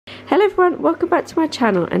Hello everyone, welcome back to my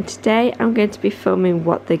channel, and today I'm going to be filming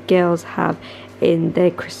what the girls have in their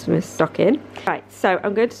Christmas stocking. Right, so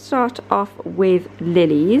I'm going to start off with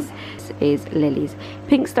Lily's. This is Lily's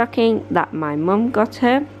pink stocking that my mum got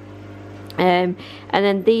her. And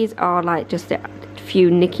then these are like just a few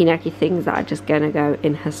knicky-knacky things that are just gonna go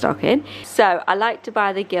in her stocking. So I like to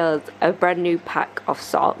buy the girls a brand new pack of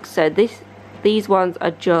socks. So these ones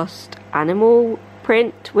are just animal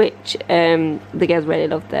print, which the girls really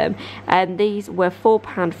love them, and these were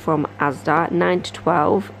 £4 from Asda, 9 to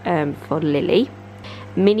 12 for Lily.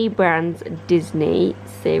 Mini Brands Disney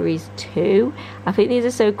Series 2. I think these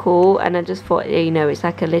are so cool, and I just thought, you know, it's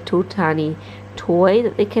like a little tiny toy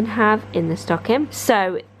that they can have in the stocking.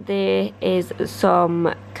 So there is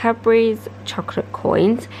some Cadbury's chocolate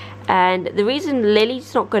coins, and the reason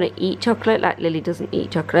Lily's not going to eat chocolate, like Lily doesn't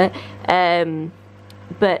eat chocolate,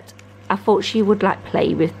 but I thought she would like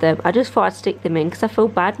play with them. I just thought I'd stick them in because I feel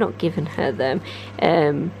bad not giving her them.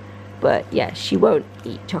 But yeah, she won't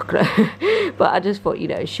eat chocolate. But I just thought, you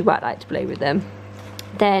know, she might like to play with them.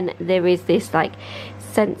 Then there is this like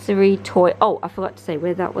sensory toy. Oh, I forgot to say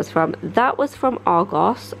where that was from. That was from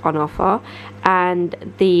Argos on offer, and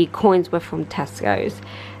the coins were from Tesco's.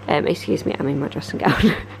 Excuse me, I'm in my dressing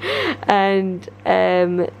gown.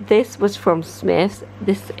 And this was from Smith's.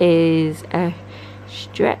 This is a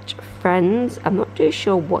Stretch Friends. I'm not too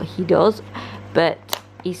sure what he does, but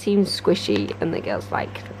he seems squishy, and the girls like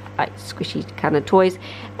squishy kind of toys.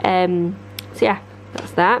 So yeah,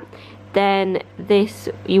 that's that. Then this,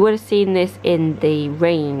 you would have seen this in the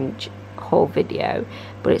range haul video,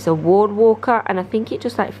 but it's a wall walker, and I think it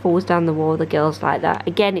just like falls down the wall. The girls like that.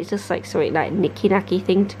 Again, it's just like something like knicky-knacky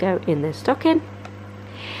thing to go in their stocking.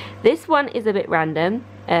 This one is a bit random,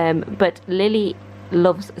 but Lily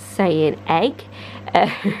loves saying egg,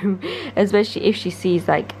 especially if she sees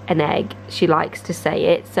like an egg, she likes to say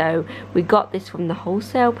it. So we got this from the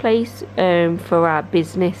wholesale place for our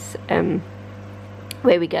business,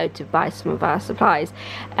 where we go to buy some of our supplies,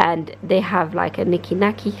 and they have like a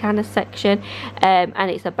knicky-knacky kind of section, and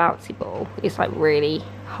it's a bouncy ball. It's like really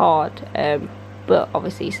hard, but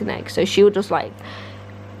obviously it's an egg, so she'll just like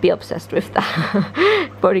be obsessed with that.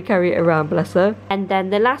 Probably carry it around, bless her. And then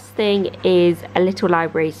the last thing is a little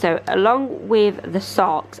library. So along with the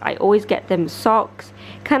socks, I always get them socks,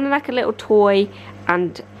 kind of like a little toy,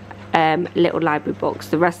 and little library books.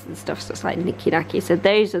 The rest of the stuff's just like knicky-knacky. So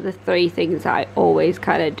those are the three things that I always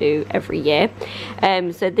kind of do every year.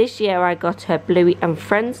 So this year I got her Bluey and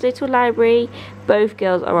Friends little library. Both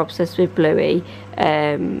girls are obsessed with Bluey.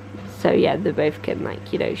 So yeah, they both can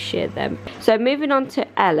like, you know, share them. So moving on to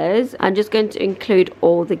Ella's, I'm just going to include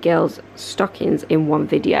all the girls' stockings in one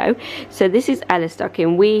video. So this is Ella's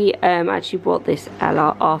stocking. We actually bought this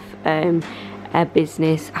Ella off a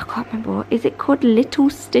business. I can't remember, what is it called? Little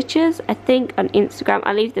Stitches, I think, on Instagram.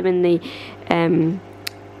 I'll leave them in the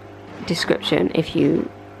description if you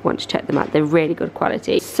want to check them out. They're really good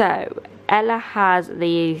quality. So Ella has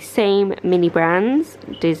the same mini brands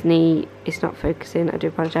Disney, it's not focusing, I do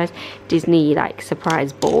apologize, Disney like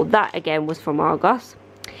surprise ball. That again was from Argos.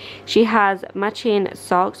 She has matching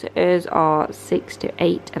socks. Hers are 6 to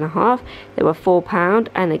 8.5. They were £4,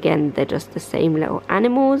 and again they're just the same little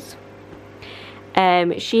animals.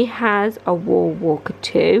 She has a wall walker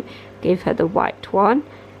too. Gave her the white one.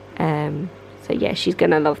 So yeah, she's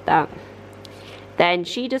gonna love that. Then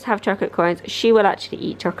she does have chocolate coins. She will actually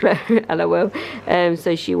eat chocolate, LOL.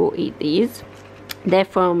 So she will eat these. They're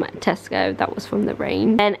from Tesco. That was from the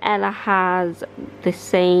range. Then Ella has the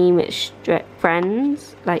same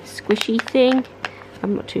Friends, like squishy thing.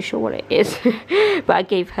 I'm not too sure what it is, but I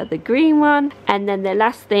gave her the green one. And then the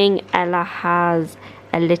last thing, Ella has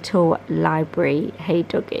a little library, Hey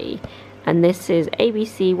Doggy. And this is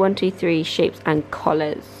ABC 1, 2, 3 shapes and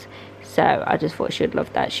colours. So I just thought she'd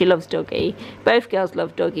love that. She loves Doggy. Both girls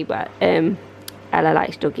love Doggy, but Ella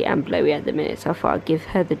likes Doggy and Bluey at the minute, so I thought I'd give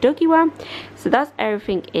her the Doggy one. So that's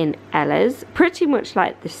everything in Ella's. Pretty much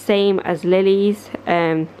like the same as Lily's.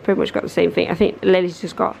 Pretty much got the same thing. I think Lily's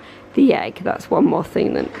just got the egg. That's one more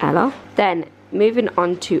thing than Ella. Then moving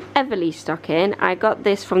on to Everly's stocking. I got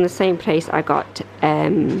this from the same place I got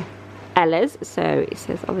Ella's, so it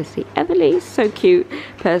says obviously Everly's, so cute,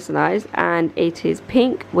 personalized, and it is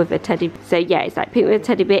pink with a teddy. So yeah, it's like pink with a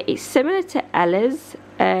teddy bear. It's similar to Ella's,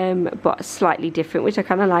 but slightly different, which I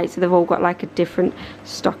kind of like. So they've all got like a different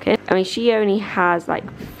stocking. I mean, she only has like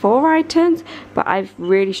 4 items, but I've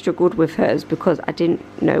really struggled with hers because I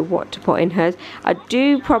didn't know what to put in hers. I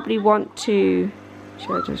do probably want to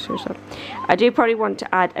I do probably want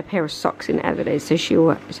to add a pair of socks in Everly's, so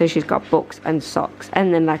she's got books and socks,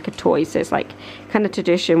 and then like a toy. So it's like kind of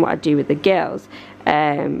tradition what I do with the girls.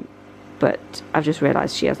 but I've just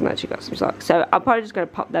realised she hasn't actually got some socks, so I'm probably just going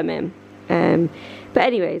to pop them in. But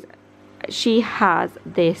anyways, she has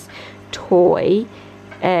this toy.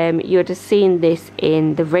 You're just seeing this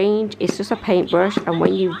in the range. It's just a paintbrush, and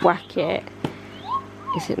when you whack it,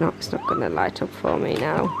 it's not going to light up for me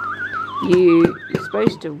now. You're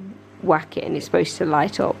supposed to whack it and it's supposed to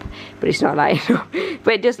light up, but it's not lighting up.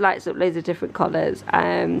 But it just lights up loads of different colours.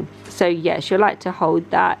 So yeah, she'll like to hold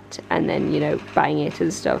that and then, you know, bang it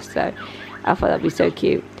and stuff. So I thought that'd be so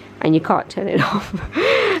cute, and you can't turn it off.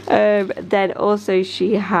 Then also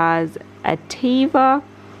she has a Tiva.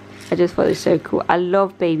 I just thought it was so cool. I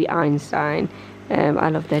love Baby Einstein. I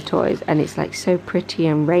love their toys, and it's like so pretty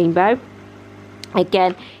and rainbow.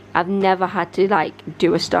 Again, I've never had to like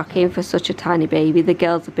do a stocking for such a tiny baby. The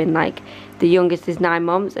girls have been like, the youngest is 9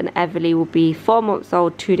 months and Everly will be 4 months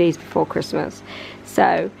old 2 days before Christmas.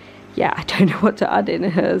 So yeah, I don't know what to add in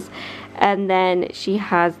hers. And then she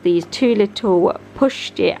has these 2 little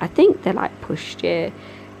pushsteer, I think they're like pushsteer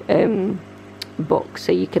books,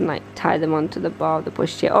 so you can like tie them onto the bar of the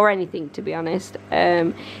pushsteer or anything, to be honest.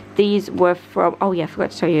 These were from, oh yeah, I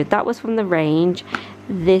forgot to tell you, that was from the range.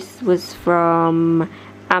 This was from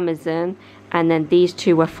Amazon, and then these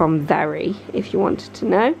 2 were from Very, if you wanted to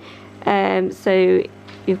know. So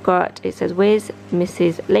you've got, it says where's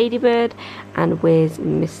Mrs. Ladybird and where's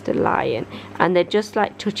Mr. Lion, and they're just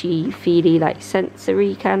like touchy feely, like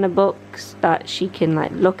sensory kind of books that she can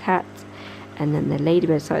like look at. And then the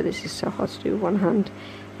Ladybird, sorry, this is so hard to do with one hand.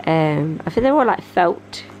 I think they're all like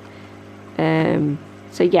felt.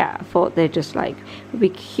 So yeah, I thought they're just like, would be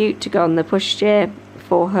cute to go on the pushchair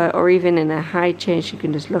for her, or even in a high chair she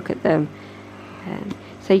can just look at them.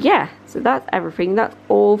 So yeah, so that's everything. That's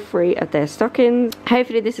all 3 of their stockings.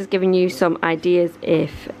 Hopefully this has given you some ideas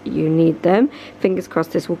if you need them. Fingers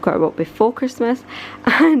crossed this will go up before Christmas.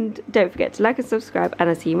 And don't forget to like and subscribe, and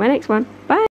I'll see you in my next one. Bye.